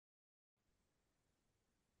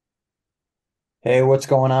Hey, what's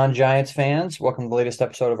going on, Giants fans? Welcome to the latest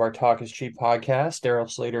episode of our Talk is Cheap podcast. Daryl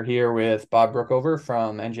Slater here with Bob Brookover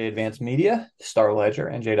from NJ Advanced Media, Star Ledger,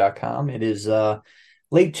 NJ.com. It is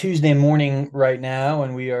late Tuesday morning right now,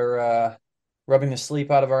 and we are rubbing the sleep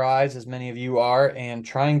out of our eyes, as many of you are, and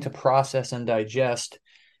trying to process and digest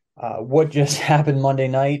what just happened Monday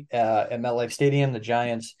night at MetLife Stadium. The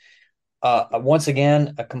Giants, once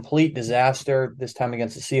again, a complete disaster, this time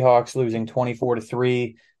against the Seahawks, losing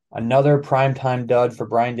 24-3. Another primetime dud for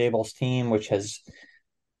Brian Daboll's team, which has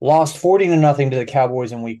lost 40-0 to the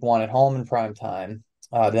Cowboys in week one at home in primetime.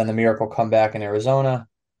 Then the miracle comeback in Arizona,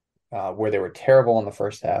 where they were terrible in the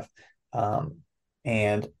first half.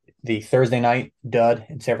 And the Thursday night dud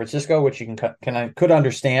in San Francisco, which you could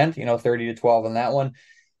understand, 30-12 on that one.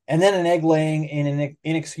 And then an egg laying in an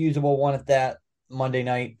inexcusable one at that Monday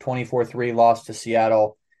night, 24-3 loss to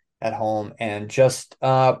Seattle at home. And just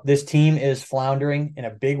this team is floundering in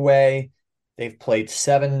a big way. They've played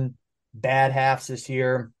 7 bad halves this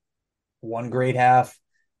year, 1 great half,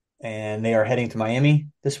 and they are heading to Miami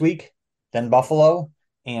this week, then Buffalo.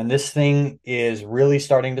 And this thing is really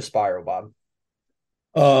starting to spiral, Bob.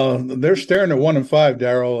 They're staring at 1-5,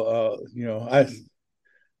 Daryl.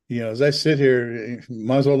 As I sit here,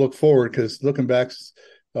 might as well look forward because looking back's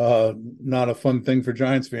not a fun thing for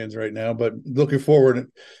Giants fans right now. But looking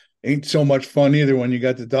forward ain't so much fun either when you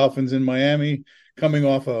got the Dolphins in Miami coming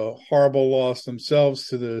off a horrible loss themselves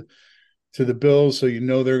to the Bills, so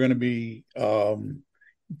they're going to be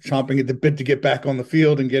chomping at the bit to get back on the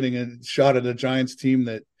field and getting a shot at a Giants team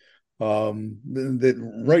that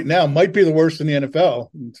right now might be the worst in the NFL.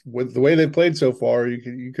 With the way they played so far,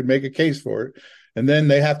 you could make a case for it. And then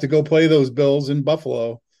they have to go play those Bills in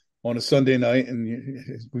Buffalo on a Sunday night,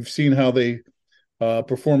 and we've seen how they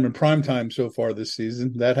perform in prime time so far this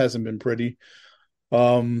season. That hasn't been pretty.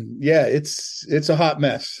 Yeah, it's a hot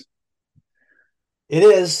mess. It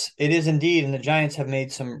is. It is indeed. And the Giants have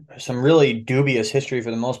made some really dubious history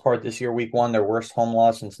for the most part this year. Week one, their worst home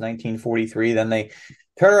loss since 1943. Then they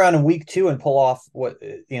turn around in week two and pull off what,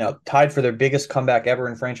 tied for their biggest comeback ever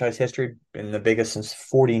in franchise history, and the biggest since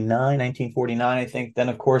 1949, I think. Then,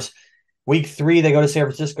 of course, week three, they go to San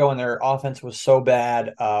Francisco and their offense was so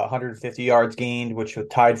bad, 150 yards gained, which was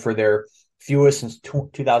tied for their fewest since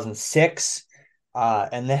 2006.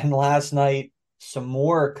 And then last night, some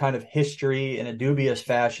more kind of history in a dubious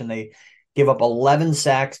fashion. They give up 11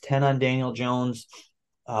 sacks, 10 on Daniel Jones,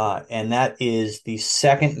 and that is the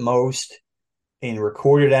second most in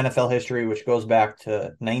recorded NFL history, which goes back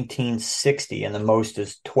to 1960, and the most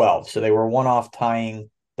is 12. So they were one off tying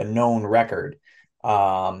the known record.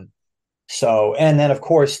 And then of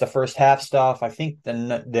course the first half stuff. I think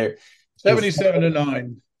they're it was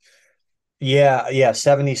 77-9. yeah,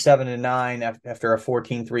 77-9 after a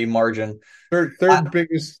 14-3 margin. Third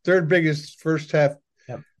biggest first half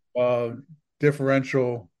Yep. uh,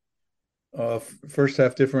 differential. First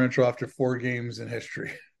half differential after 4 games in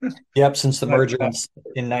history. Yep, since the merger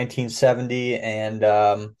in 1970. And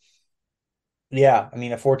yeah, I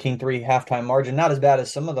mean, a 14-3 halftime margin, not as bad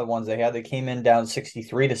as some of the ones they had. They came in down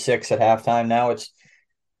 63-6 at halftime. Now it's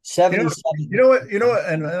You know, 77. you know what,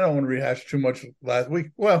 and I don't want to rehash too much last week.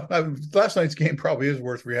 Well, last night's game probably is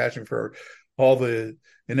worth rehashing for all the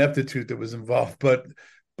ineptitude that was involved. But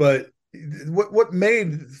what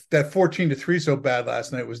made that 14-3 so bad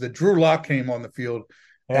last night was that Drew Lock came on the field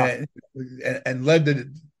Yeah. and led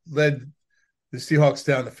the Seahawks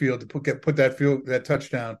down the field to put that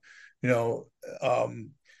touchdown. You know,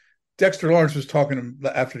 Dexter Lawrence was talking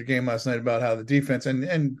after the game last night about how the defense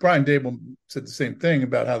and Brian Dable said the same thing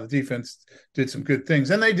about how the defense did some good things,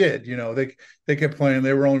 and they did. They kept playing.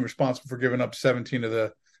 They were only responsible for giving up 17 of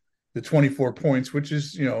the 24 points, which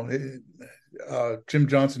is Jim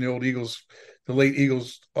Johnson, the late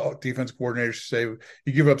Eagles defense coordinator, should say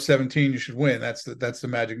you give up 17, you should win. That's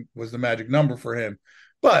the magic number for him,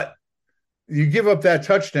 but you give up that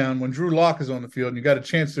touchdown when Drew Lock is on the field and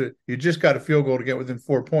you just got a field goal to get within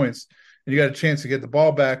 4 points, and you got a chance to get the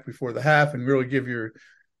ball back before the half and really give your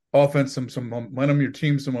offense some momentum, your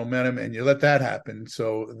team some momentum, and you let that happen.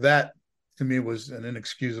 So that to me was an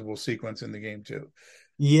inexcusable sequence in the game too.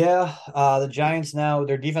 Yeah, the Giants now,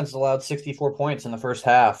 their defense allowed 64 points in the first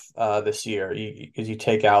half this year, because you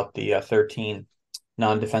take out the 13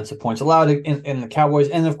 non-defensive points allowed in the Cowboys.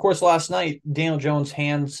 And of course, last night, Daniel Jones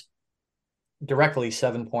hands directly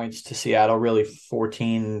 7 points to Seattle, really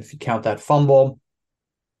 14 if you count that fumble.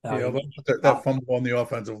 Yeah, He, that fumble on the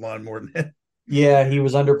offensive line more than it. yeah, he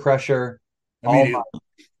was under pressure all Immediately. night.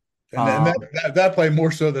 And that, Um, that that play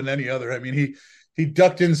more so than any other. I mean, he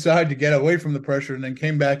ducked inside to get away from the pressure and then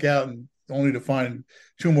came back out and only to find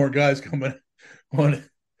two more guys coming on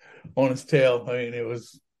on his tail. I mean, it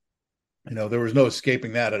was, there was no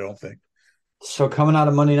escaping that, I don't think. So coming out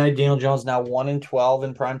of Monday night, Daniel Jones now 1-12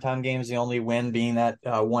 in primetime games. The only win being that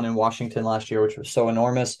one in Washington last year, which was so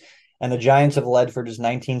enormous. And the Giants have led for just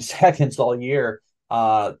 19 seconds all year.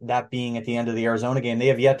 That being at the end of the Arizona game, they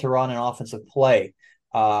have yet to run an offensive play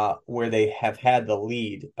where they have had the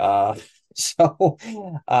lead.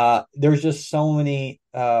 There's just so many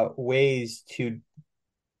ways to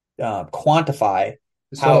quantify I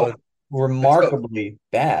how saw, I saw, remarkably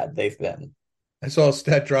bad they've been. I saw a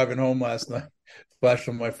stat driving home last night. Flashed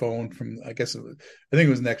on my phone from, I think it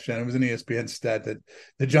was Next Gen. It was an ESPN stat that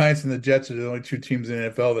the Giants and the Jets are the only two teams in the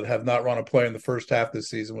NFL that have not run a play in the first half this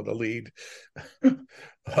season with a lead.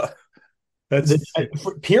 The That's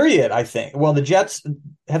period, I think. Well, the Jets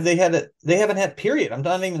they haven't had period. I'm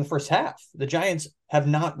not even in the first half. The Giants have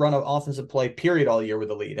not run an offensive play period all year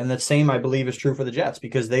with a lead, and the same I believe is true for the Jets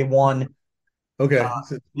because they won. okay.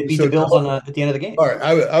 They beat the So, Bills at the end of the game. all right,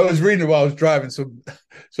 I was reading it while I was driving, so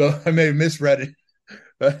I may have misread it.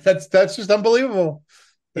 That's just unbelievable.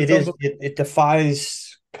 It That's is. unbelievable. It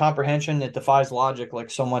defies comprehension. It defies logic, like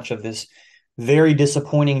so much of this very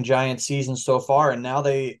disappointing Giants season so far. And now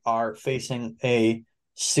they are facing a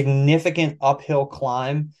significant uphill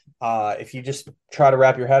climb. If you just try to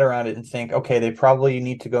wrap your head around it and think, okay, they probably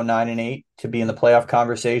need to go 9-8 to be in the playoff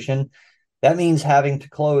conversation. That means having to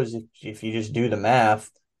close, if you just do the math,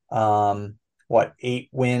 what, 8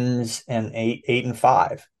 wins and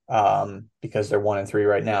 8-5, because they're 1-3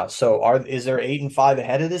 right now. So is there 8-5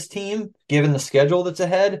 ahead of this team given the schedule that's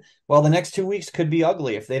ahead? Well, the next 2 weeks could be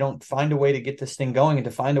ugly if they don't find a way to get this thing going and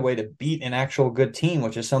to find a way to beat an actual good team,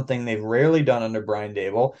 which is something they've rarely done under Brian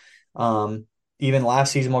Dable. Even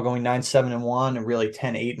last season, while going 9-7-1 and really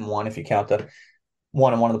 10-8-1, if you count the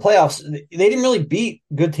 1-1 in the playoffs, they didn't really beat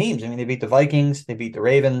good teams. I mean, they beat the Vikings, they beat the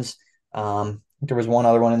Ravens. There was one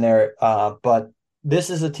other one in there, but this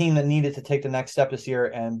is a team that needed to take the next step this year.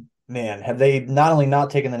 And man, have they not only not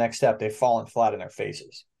taken the next step, they've fallen flat in their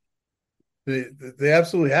faces. They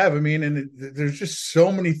absolutely have. I mean, and there's just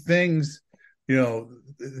so many things. You know,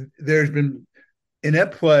 there's been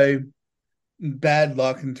inept play, bad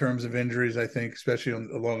luck in terms of injuries. I think, especially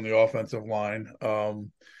along the offensive line.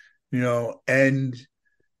 And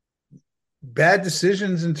bad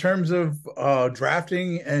decisions in terms of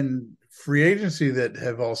drafting and free agency that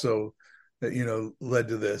have also led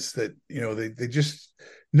to this. That they just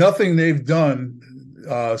nothing they've done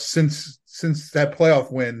since that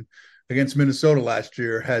playoff win against Minnesota last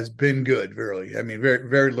year has been good. Really, I mean, very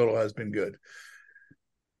very little has been good.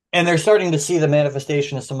 And they're starting to see the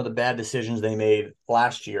manifestation of some of the bad decisions they made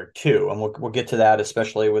last year too, and we'll get to that,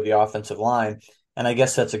 especially with the offensive line. And I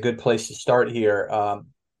guess that's a good place to start here.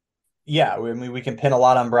 Yeah, I mean, we can pin a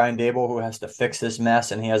lot on Brian Dable, who has to fix this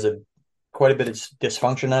mess, and he has quite a bit of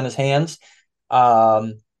dysfunction on his hands.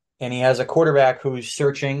 And he has a quarterback who's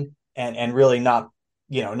searching and really not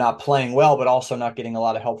playing well, but also not getting a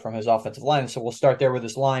lot of help from his offensive line. So we'll start there with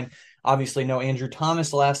this line. Obviously, no Andrew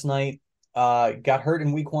Thomas last night. Got hurt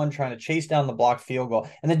in week 1 trying to chase down the blocked field goal.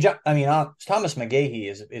 And Thomas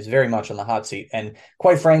McGahee is very much on the hot seat. And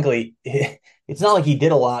quite frankly, it's not like he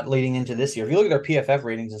did a lot leading into this year. If you look at their PFF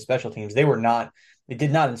ratings and special teams, it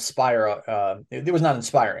did not inspire. It was not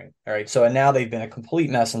inspiring. All right. So, and now they've been a complete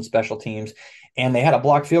mess on special teams, and they had a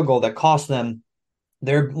blocked field goal that cost them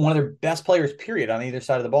one of their best players, period, on either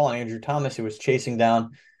side of the ball. And Andrew Thomas, who was chasing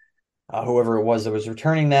down whoever it was that was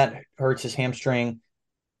returning that, hurts his hamstring.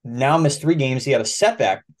 Now missed 3 games. He had a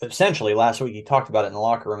setback essentially last week. He talked about it in the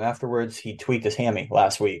locker room afterwards. He tweaked his hammy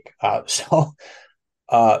last week.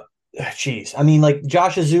 Geez. I mean, like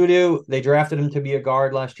Josh Azudu, they drafted him to be a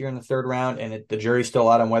guard last year in the 3rd round, and the jury's still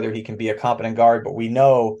out on whether he can be a competent guard, but we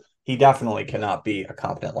know he definitely cannot be a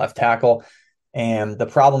competent left tackle. And the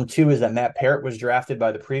problem too is that Matt Parrott was drafted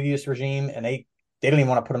by the previous regime, and they don't even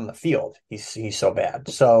want to put him in the field. He's so bad.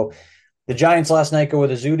 So the Giants last night go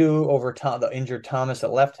with Azudu over the injured Thomas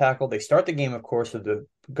at left tackle. They start the game, of course, with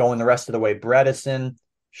going the rest of the way. Bredesen,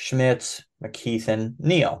 Schmitz, McKeithen,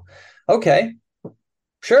 Neal. Okay,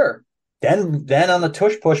 sure. Then on the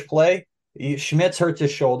tush push play, Schmitz hurts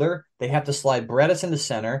his shoulder. They have to slide Bredesen to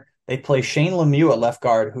center. They play Shane Lemieux at left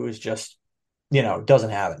guard, who is just,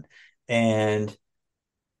 doesn't have it. And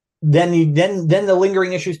then the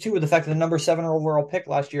lingering issues too with the fact that the number 7 overall pick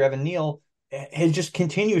last year, Evan Neal, has just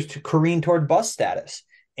continues to careen toward bust status.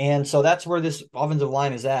 And so that's where this offensive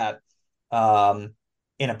line is at,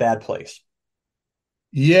 in a bad place.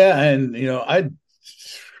 Yeah, and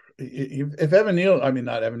if Evan Neal, I mean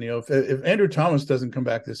not Evan Neal, if Andrew Thomas doesn't come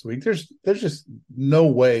back this week, there's just no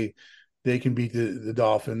way they can beat the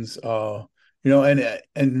Dolphins.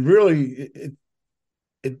 And really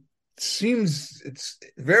seems it's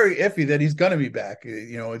very iffy that he's going to be back.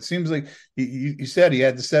 It seems like you said he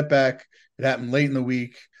had the setback. It happened late in the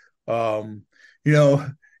week. Um, you know,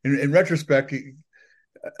 in retrospect,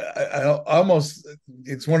 I almost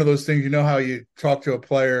it's one of those things. You know how you talk to a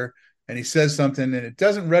player and he says something and it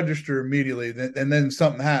doesn't register immediately, and then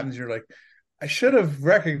something happens. You're like, I should have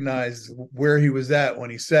recognized where he was at when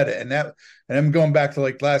he said it, and I'm going back to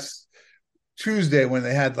like last Tuesday when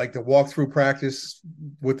they had like the walkthrough practice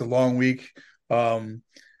with the long week. Um,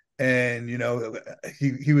 and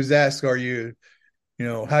he was asked, "Are you,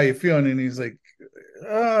 how you feeling?" And he's like,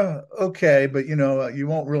 okay, but you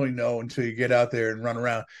won't really know until you get out there and run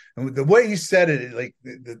around." And the way he said it, like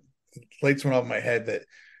the lights went off my head that,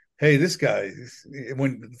 hey, this guy,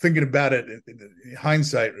 when thinking about it, in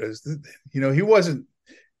hindsight,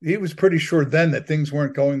 he was pretty sure then that things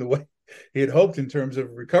weren't going the way he had hoped in terms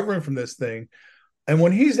of recovering from this thing. And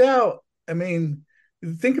when he's out, I mean,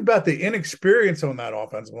 think about the inexperience on that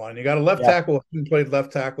offensive line. You got a left Yeah. tackle who played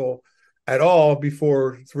left tackle at all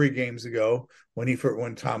before 3 games ago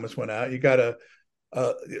when Thomas went out. You got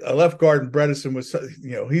a left guard, and Bredesen was,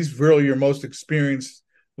 he's really your most experienced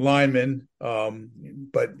lineman.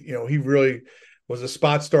 But he really was a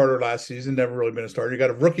spot starter last season, never really been a starter. You got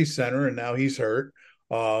a rookie center, and now he's hurt.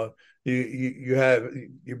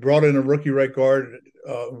 You brought in a rookie right guard.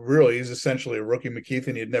 Really, he's essentially a rookie.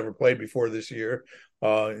 McKeithen, he had never played before this year.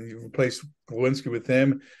 You replaced Glowinski with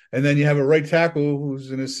him, and then you have a right tackle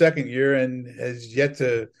who's in his second year and has yet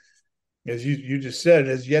to, as you just said,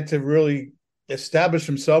 has yet to really establish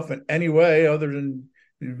himself in any way other than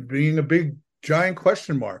being a big giant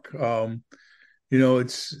question mark.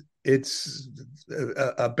 It's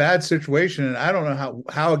a bad situation, and I don't know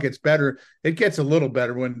how it gets better. It gets a little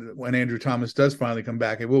better when Andrew Thomas does finally come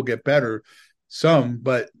back. It will get better some,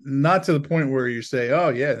 but not to the point where you say, "Oh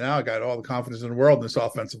yeah, now I got all the confidence in the world in this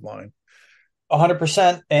offensive line."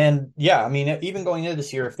 100%. And yeah, I mean, even going into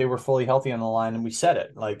this year, if they were fully healthy on the line, and we said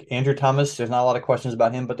it, like Andrew Thomas, there's not a lot of questions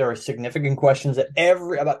about him, but there are significant questions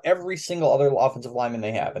about every single other offensive lineman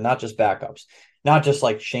they have, and not just backups, not just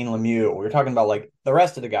like Shane Lemieux. We're talking about like the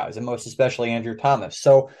rest of the guys, and most especially Andrew Thomas.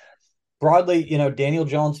 So broadly, Daniel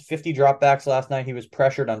Jones, 50 dropbacks last night. He was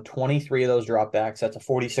pressured on 23 of those dropbacks. That's a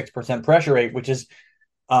 46% pressure rate, which is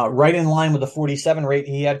right in line with the 47 rate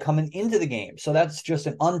he had coming into the game. So that's just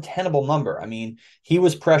an untenable number. I mean, he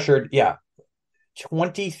was pressured,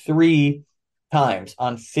 23 times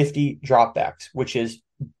on 50 dropbacks, which is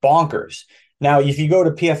bonkers. Now, if you go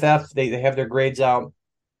to PFF, they have their grades out.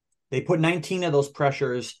 They put 19 of those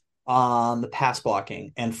pressures on the pass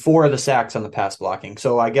blocking and 4 of the sacks on the pass blocking.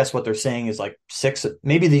 So I guess what they're saying is like 6,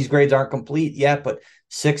 maybe these grades aren't complete yet, but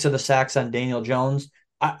 6 of the sacks on Daniel Jones.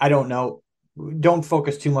 I don't know. Don't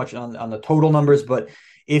focus too much on the total numbers, but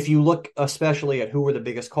if you look especially at who were the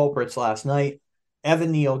biggest culprits last night,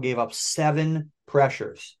 Evan Neal gave up 7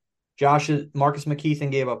 pressures. Marcus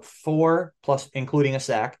McKeithen gave up 4 plus including a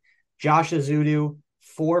sack. Josh Azudu,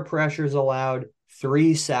 4 pressures allowed,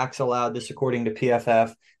 3 sacks allowed. This according to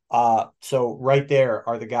PFF. So right there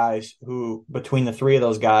are the guys who, between the 3 of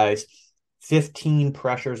those guys, 15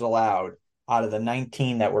 pressures allowed out of the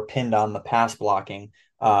 19 that were pinned on the pass blocking.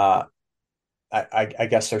 I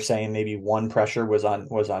guess they're saying maybe 1 pressure was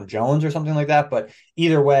on Jones or something like that. But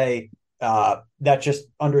either way, that just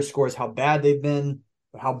underscores how bad they've been,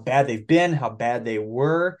 how bad they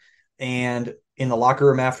were. And in the locker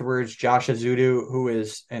room afterwards, Josh Azudu, who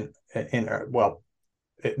is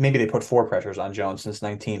maybe they put 4 pressures on Jones since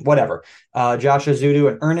 19, whatever. Josh Azudu,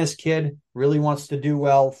 an earnest kid, really wants to do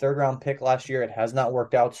well. 3rd-round pick last year. It has not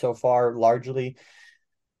worked out so far, largely,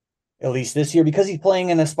 at least this year, because he's playing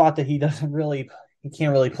in a spot that he can't really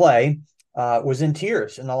play. Was in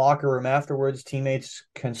tears in the locker room afterwards, teammates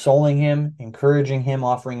consoling him, encouraging him,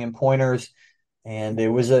 offering him pointers. And it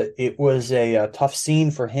was a tough scene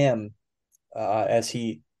for him as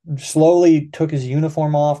he slowly took his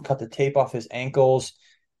uniform off, cut the tape off his ankles,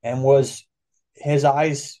 and was his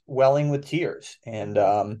eyes welling with tears.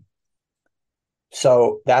 And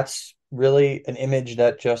so that's really an image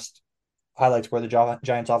that just highlights where the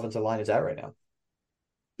Giants offensive line is at right now.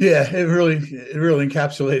 Yeah, it really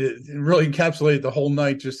encapsulated the whole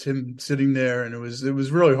night, just him sitting there, and it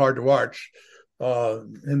was really hard to watch.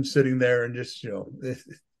 Him sitting there and just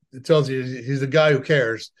it tells you he's the guy who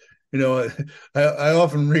cares. I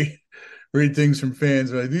often read things from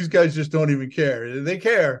fans like, these guys just don't even care. They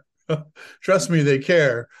care. Trust me, they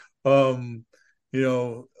care. And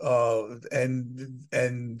Josh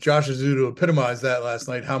Azudu epitomized that last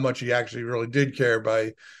night, how much he actually really did care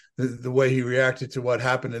by the way he reacted to what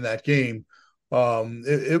happened in that game.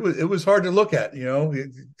 It was hard to look at,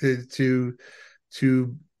 to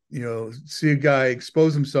see a guy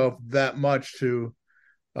expose himself that much to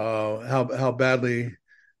how badly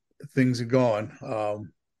things have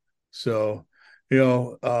gone. So, you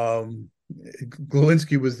know,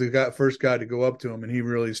 Glowinski was the first guy to go up to him, and he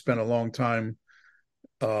really spent a long time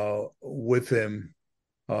with him.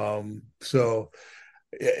 So,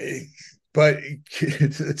 but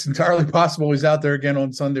it's entirely possible he's out there again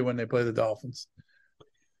on Sunday when they play the Dolphins.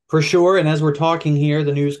 For sure. And as we're talking here,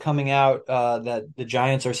 the news coming out that the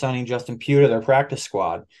Giants are signing Justin Pugh to their practice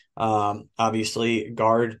squad. Obviously,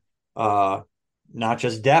 guard, not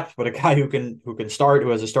just depth, but a guy who can start, who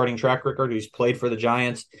has a starting track record, who's played for the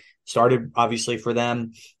Giants, started obviously for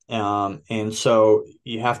them. And so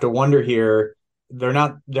you have to wonder here. They're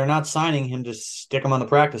not signing him to stick him on the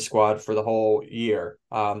practice squad for the whole year.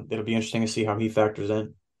 It'll be interesting to see how he factors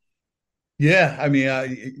in. Yeah, I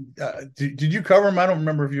mean, did you cover him? I don't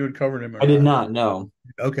remember if you had covered him or I did not. not know.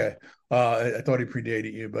 Okay. I thought he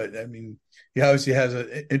predated you, but I mean, he obviously has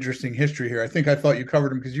an interesting history here. I thought you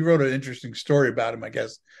covered him because you wrote an interesting story about him, I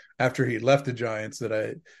guess, after he left the Giants that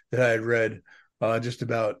I had read, just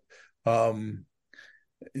about how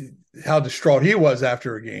distraught he was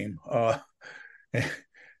after a game.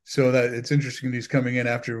 So that it's interesting he's coming in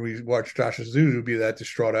after we watched Josh Azudu be that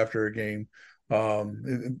distraught after a game.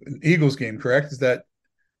 An Eagles game, correct? Is that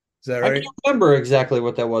I right? can't remember exactly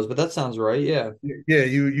what that was, but that sounds right. Yeah. Yeah,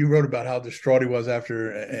 you wrote about how distraught he was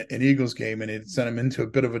after an Eagles game, and it sent him into a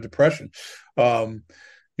bit of a depression. Um,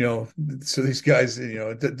 so these guys,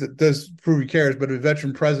 does prove he cares, but a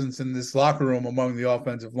veteran presence in this locker room among the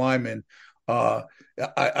offensive linemen, uh,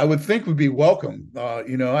 I would think would be welcome.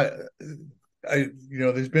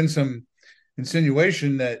 There's been some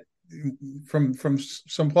insinuation that from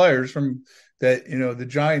some players from that the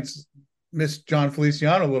Giants missed John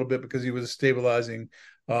Feliciano a little bit because he was a stabilizing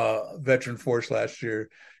veteran force last year.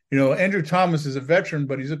 Andrew Thomas is a veteran,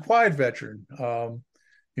 but he's a quiet veteran.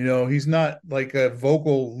 He's not like a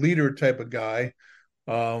vocal leader type of guy.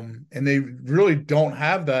 And they really don't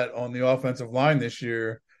have that on the offensive line this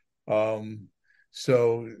year.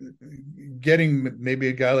 So getting maybe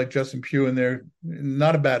a guy like Justin Pugh in there,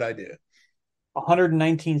 not a bad idea.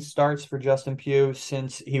 119 starts for Justin Pugh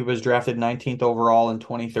since he was drafted 19th overall in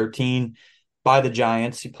 2013 by the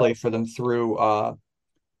Giants. He played for them through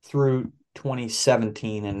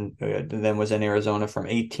 2017 and then was in Arizona from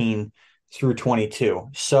 18 through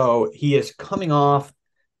 22. So he is coming off.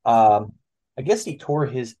 I guess he tore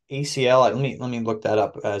his ACL. Let me look that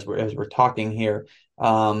up as we're talking here.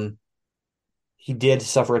 He did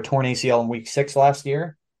suffer a torn ACL in week 6 last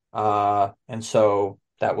year. And so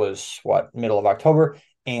that was middle of October.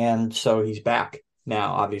 And so he's back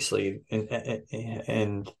now, obviously,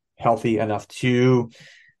 and healthy enough to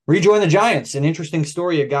rejoin the Giants. An interesting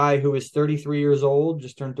story. A guy who is 33 years old,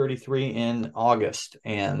 just turned 33 in August.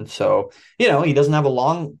 And so, he doesn't have a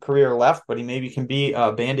long career left, but he maybe can be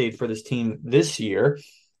a Band-Aid for this team this year.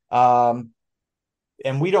 And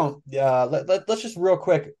we don't, let's just real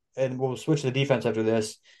quick, and we'll switch to the defense after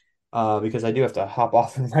this, because I do have to hop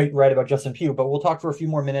off and write about Justin Pugh, but we'll talk for a few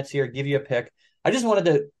more minutes here, give you a pick. I just wanted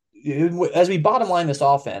to, as we bottom line this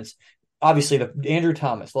offense, obviously Andrew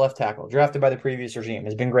Thomas, the left tackle, drafted by the previous regime,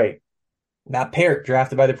 has been great. Matt Parrott,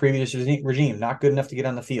 drafted by the previous regime, not good enough to get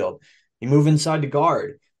on the field. You move inside to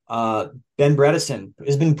guard. Ben Bredesen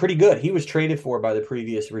has been pretty good. He was traded for by the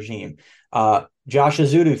previous regime. Josh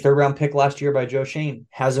Azudu, third-round pick last year by Joe Schoen,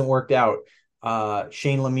 hasn't worked out.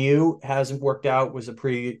 Shane Lemieux hasn't worked out, was a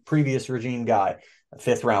previous regime guy, a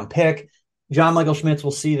fifth-round pick. John Michael Schmitz,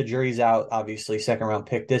 we'll see. The jury's out, obviously, second-round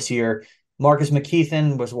pick this year. Marcus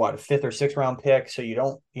McKeithen was a fifth or sixth round pick. So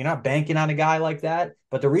you're not banking on a guy like that.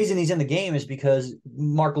 But the reason he's in the game is because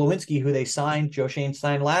Mark Lewinsky, who they signed, Joe Schoen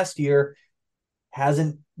signed last year,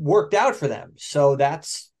 hasn't worked out for them. So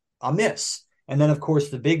that's a miss. And then, of course,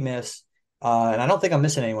 the big miss, and I don't think I'm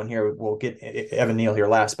missing anyone here. We'll get Evan Neal here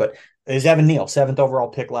last, but is Evan Neal, 7th overall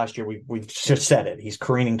pick last year. We just said it. He's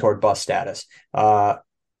careening toward bust status.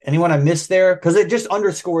 Anyone I missed there? Because it just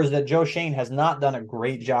underscores that Joe Schoen has not done a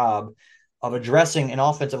great job of addressing an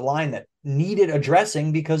offensive line that needed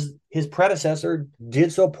addressing because his predecessor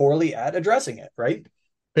did so poorly at addressing it, right?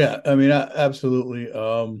 Yeah, I mean, absolutely.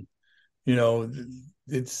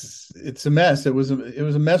 It's a mess. It was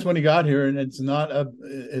a mess when he got here, and it's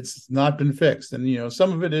not been fixed. And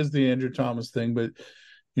some of it is the Andrew Thomas thing, but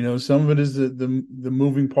some of it is the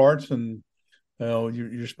moving parts, and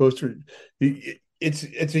you're supposed to.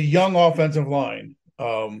 It's a young offensive line.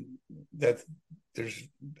 That there's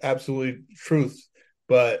absolutely truth,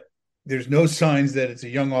 but there's no signs that it's a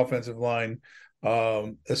young offensive line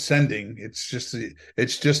ascending. It's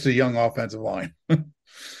just a young offensive line.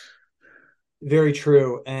 Very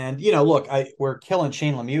true. And look, we're killing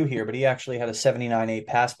Shane Lemieux here, but he actually had a 79.8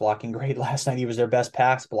 pass blocking grade last night. He was their best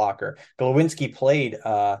pass blocker. Glowinski played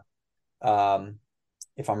um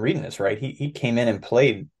if I'm reading this right, he came in and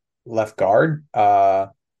played left guard.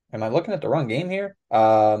 Am I looking at the wrong game here?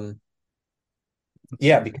 Let's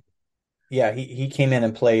Yeah, see. because yeah, he came in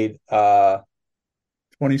and played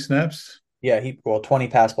 20 snaps. yeah, 20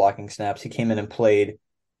 pass blocking snaps. He came in and played.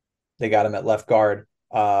 They got him at left guard.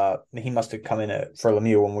 He must have come in for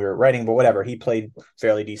Lemieux when we were writing, but whatever. He played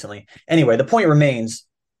fairly decently. Anyway, the point remains,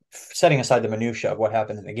 setting aside the minutia of what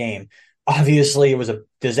happened in the game. Obviously, it was a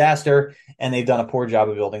disaster, and they've done a poor job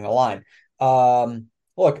of building the line.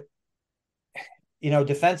 Look,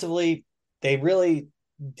 defensively, they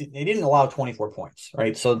didn't allow 24 points,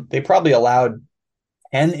 right? So they probably allowed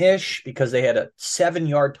 10-ish because they had a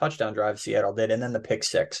 7-yard touchdown drive, Seattle did, and then the pick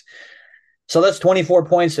six. So that's 24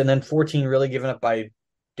 points, and then 14 really given up by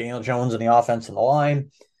Daniel Jones and the offense and the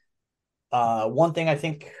line. One thing I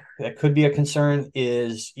think that could be a concern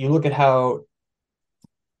is you look at how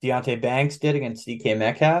Deontay Banks did against DK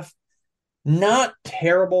Metcalf. Not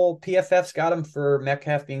terrible. PFF's got him for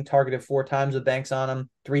Metcalf being targeted 4 times with Banks on him,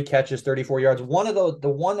 3 catches, 34 yards. One of the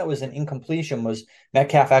one that was an incompletion was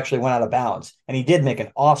Metcalf actually went out of bounds, and he did make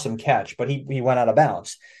an awesome catch, but he went out of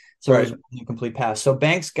bounds. So it was Right. an incomplete pass. So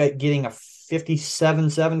Banks getting a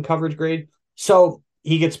 57.7 coverage grade. So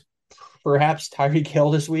he gets perhaps Tyreek Hill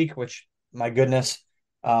this week, which my goodness.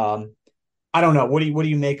 Um, I don't know. What do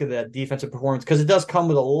you make of that defensive performance? Because it does come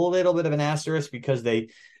with a little bit of an asterisk because the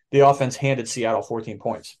offense handed Seattle 14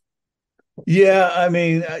 points. Yeah, I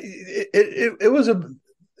mean, it was a.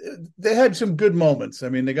 They had some good moments. I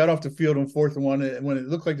mean, they got off the field on 4th and 1, and when it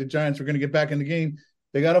looked like the Giants were going to get back in the game,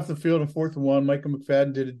 they got off the field on 4th and 1. Michael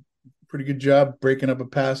McFadden did a pretty good job breaking up a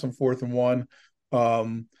pass on 4th and 1.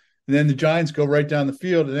 And then the Giants go right down the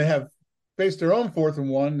field, and they have faced their own 4th and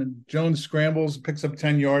 1, and Jones scrambles, picks up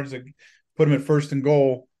 10 yards, that put him at 1st and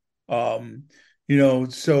goal.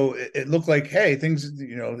 So it looked like, hey, things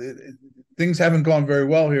haven't gone very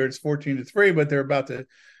well here. It's 14-3, but they're about to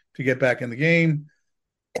get back in the game.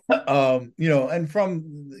 And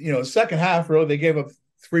from second half, really, they gave up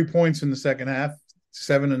 3 points in the second half,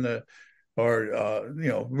 seven in the or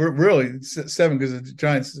really seven, because the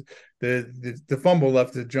Giants, the fumble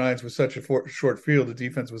left the Giants with such a short field. The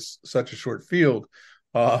defense was such a short field.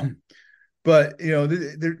 But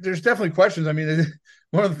there's definitely questions. I mean,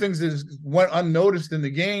 one of the things that went unnoticed in the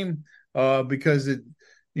game, because it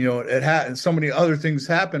had so many other things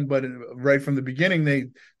happened, but right from the beginning,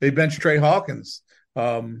 they benched Trey Hawkins.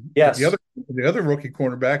 But the Yes. other rookie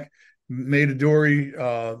cornerback made a Dory,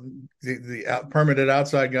 the permanent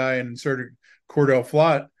outside guy, and inserted Cordell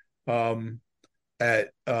Flott at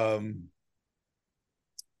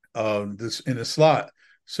this in the slot.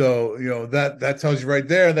 So that tells you right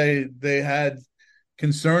there they had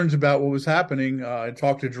concerns about what was happening. I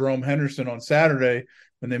talked to Jerome Henderson on Saturday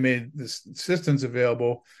when they made the assistance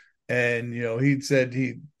available, and he said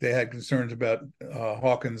they had concerns about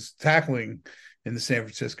Hawkins tackling in the San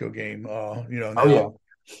Francisco game. Oh yeah. Now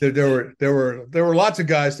there were lots of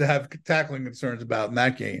guys to have tackling concerns about in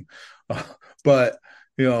that game, but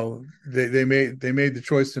they made the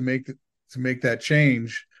choice to make that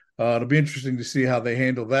change. It'll be interesting to see how they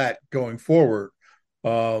handle that going forward.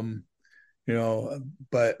 Um,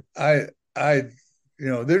 but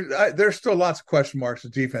there's still lots of question marks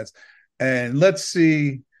with defense, and let's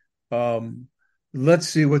see what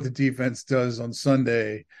the defense does on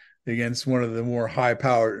Sunday against one of the more high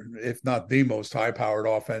powered, if not the most high powered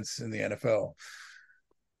offense in the NFL.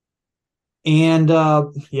 And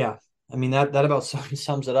yeah, I mean that about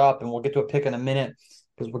sums it up, and we'll get to a pick in a minute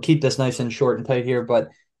because we'll keep this nice and short and tight here. But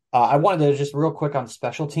I wanted to just real quick on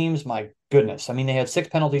special teams. My goodness, I mean they had 6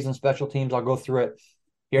 penalties in special teams. I'll go through it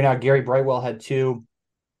here now. Gary Brightwell had 2.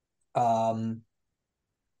 Um,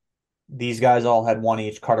 these guys all had 1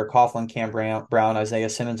 each. Carter Coughlin, Cam Brown, Isaiah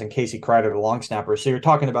Simmons, and Casey Kreider, the long snappers. So you're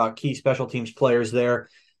talking about key special teams players there.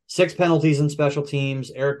 6 penalties in special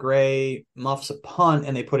teams. Eric Gray muffs a punt,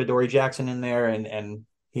 and they put Adoree Jackson in there, and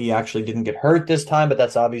he actually didn't get hurt this time, but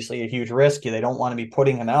that's obviously a huge risk. They don't want to be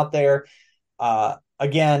putting him out there.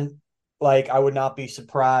 Again, like I would not be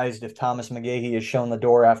surprised if Thomas McGahee is shown the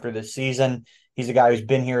door after this season. He's a guy who's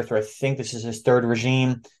been here through, I think this is his 3rd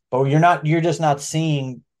regime, but you're just not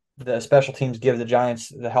seeing the special teams give the Giants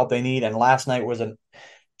the help they need. And last night was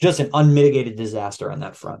just an unmitigated disaster on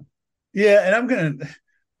that front. Yeah, and I'm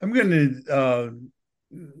gonna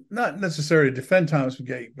not necessarily defend Thomas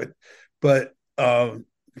McGahee, but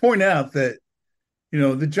point out that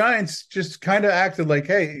the Giants just kind of acted like,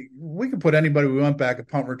 hey, we can put anybody we want back, a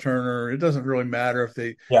punt returner. It doesn't really matter if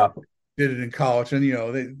they Yeah. did it in college,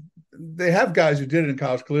 and they have guys who did it in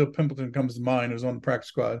college. Khalil Pimpleton comes to mind, who's on the practice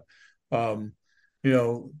squad. Um, you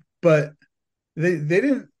know, but they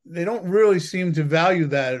don't really seem to value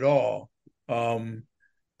that at all. Um,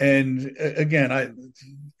 and again, I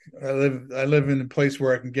live in a place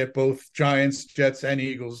where I can get both Giants, Jets, and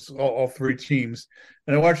Eagles, all three teams.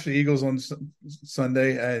 And I watched the Eagles on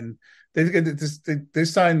Sunday, and they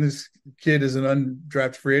signed this kid as an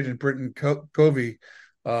undrafted free agent, Britton Covey,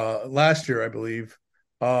 last year, I believe.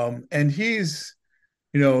 And he's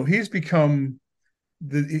become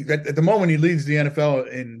at the moment he leads the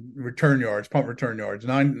NFL in return yards, punt return yards,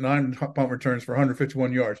 nine punt returns for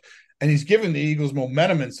 151 yards, and he's given the Eagles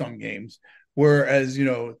momentum in some games. Whereas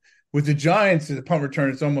with the Giants, the punt return,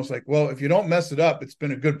 it's almost like, well, if you don't mess it up, it's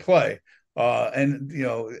been a good play. And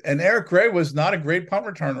Eric Gray was not a great punt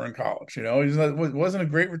returner in college. Wasn't a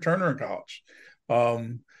great returner in college.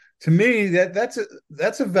 To me,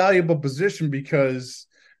 that's a valuable position because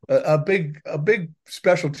a big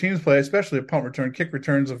special teams play, especially a punt return. Kick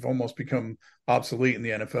returns have almost become obsolete in the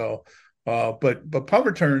NFL. But punt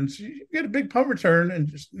returns, you get a big punt return and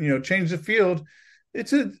just change the field.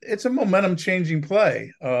 It's a momentum changing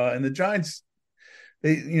play. And the Giants,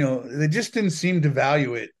 they just didn't seem to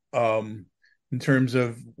value it in terms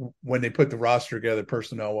of when they put the roster together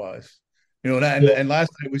personnel wise. And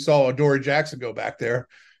last night we saw Adoree Jackson go back there.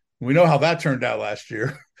 We know how that turned out last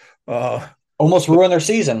year. Almost ruined their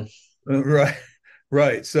season. Right,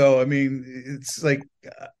 right. So I mean, it's like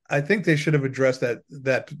I think they should have addressed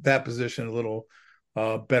that position a little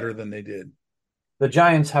better than they did. The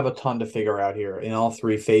Giants have a ton to figure out here in all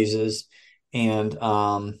three phases, and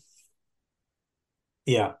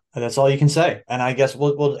yeah, that's all you can say. And I guess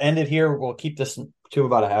we'll end it here. We'll keep this to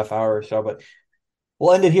about a half hour or so, but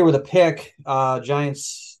we'll end it here with a pick.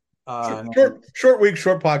 Giants. Short week,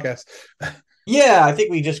 short podcast. Yeah, I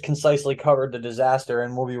think we just concisely covered the disaster,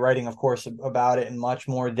 and we'll be writing, of course, about it in much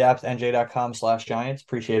more depth. NJ.com/Giants.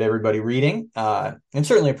 Appreciate everybody reading, and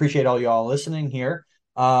certainly appreciate all y'all listening here.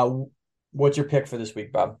 What's your pick for this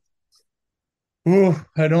week, Bob? Ooh,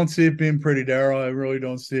 I don't see it being pretty, Daryl. I really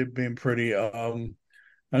don't see it being pretty. I'm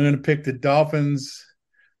going to pick the Dolphins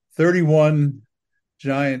 31,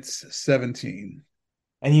 Giants 17.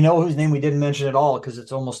 And you know whose name we didn't mention at all because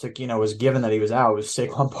it's almost like, it was given that he was out. It was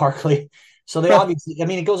Saquon Barkley. So they obviously,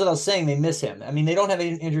 it goes without saying they miss him. They don't have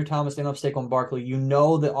Andrew Thomas. They don't have Saquon Barkley.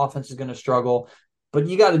 The offense is going to struggle, but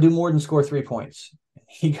you got to do more than score 3 points.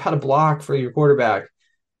 You got to block for your quarterback.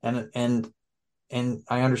 And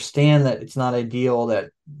I understand that it's not ideal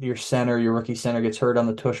that your rookie center gets hurt on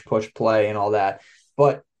the tush push play and all that,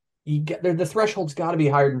 but the threshold's got to be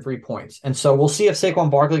higher than 3 points. And so we'll see if Saquon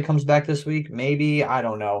Barkley comes back this week. Maybe, I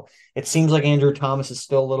don't know. It seems like Andrew Thomas is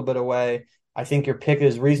still a little bit away. I think your pick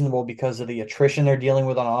is reasonable because of the attrition they're dealing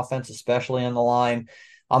with on offense, especially in the line.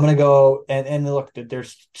 I'm going to go and look, they're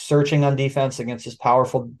searching on defense against this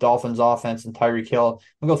powerful Dolphins offense and Tyreek Hill.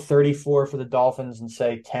 I'm going to go 34 for the Dolphins and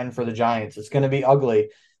say 10 for the Giants. It's going to be ugly.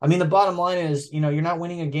 The bottom line is, you're not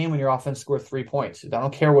winning a game when your offense scores 3 points. I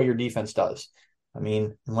don't care what your defense does.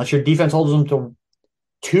 Unless your defense holds them to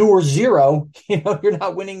 2 or 0, you're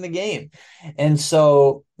not winning the game. And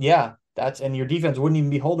so, yeah, and your defense wouldn't even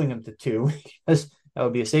be holding them to 2 because that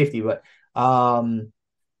would be a safety. But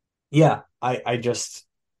yeah, I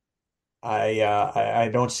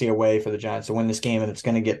don't see a way for the Giants to win this game, and it's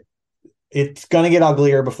going to get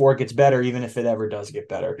uglier before it gets better, even if it ever does get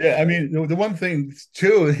better. Yeah, the one thing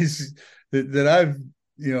too is that I've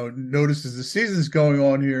noticed as the season's going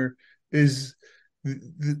on here is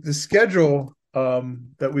the schedule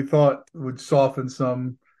that we thought would soften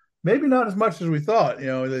some, maybe not as much as we thought.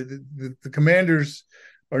 The Commanders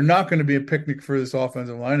are not going to be a picnic for this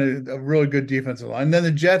offensive line, a really good defensive line. And then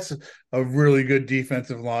the Jets, a really good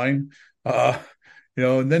defensive line.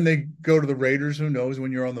 And then they go to the Raiders. Who knows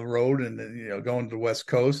when you're on the road and going to the West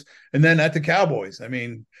Coast, and then at the Cowboys. At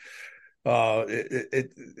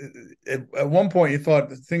one point you thought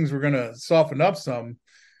that things were going to soften up some,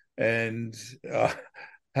 and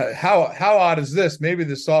how odd is this? Maybe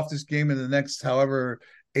the softest game in the next however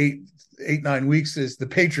 9 weeks is the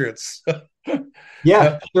Patriots.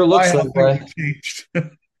 Yeah, sure looks that way. Changed.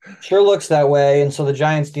 Sure looks that way. And so the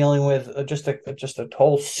Giants dealing with just a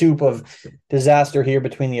whole soup of disaster here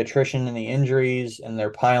between the attrition and the injuries, and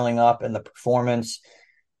they're piling up, and the performance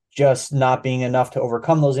just not being enough to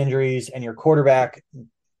overcome those injuries, and your quarterback,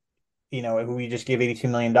 who we just gave $82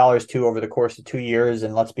 million to over the course of 2 years.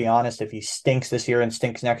 And let's be honest, if he stinks this year and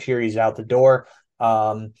stinks next year, he's out the door.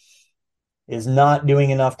 is not doing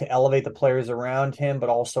enough to elevate the players around him, but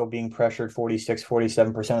also being pressured 46,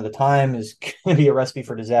 47% of the time is going to be a recipe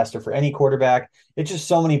for disaster for any quarterback. It's just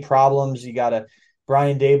so many problems. You got to,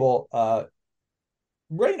 Brian Dable,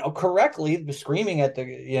 correctly screaming at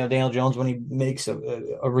Daniel Jones when he makes a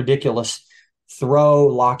ridiculous throw,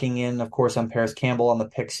 locking in, of course, on Paris Campbell on the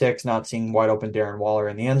pick six, not seeing wide open Darren Waller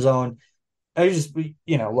in the end zone. I just,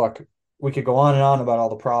 look, we could go on and on about all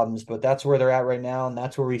the problems, but that's where they're at right now, and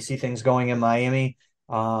that's where we see things going in Miami.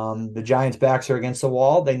 The Giants' backs are against the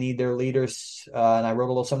wall. They need their leaders, and I wrote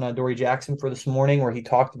a little something on Dory Jackson for this morning where he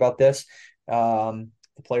talked about this.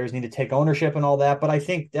 The players need to take ownership and all that, but I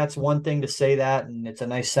think that's one thing to say that, and it's a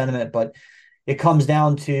nice sentiment, but it comes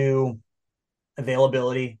down to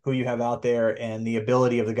availability, who you have out there, and the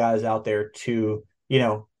ability of the guys out there to,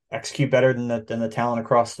 execute better than the talent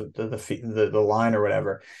across the line or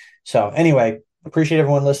whatever. So anyway, appreciate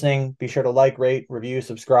everyone listening. Be sure to like, rate, review,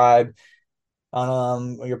 subscribe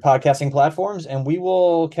on your podcasting platforms, and we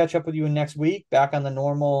will catch up with you next week back on the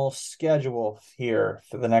normal schedule here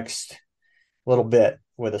for the next little bit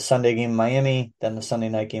with a Sunday game in Miami, then the Sunday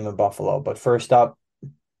night game in Buffalo. But first up,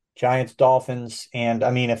 Giants, Dolphins, and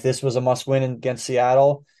I mean, if this was a must win against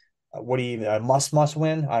Seattle, what do you a must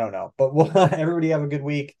win? I don't know, but we'll everybody have a good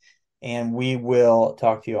week, and we will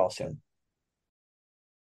talk to you all soon.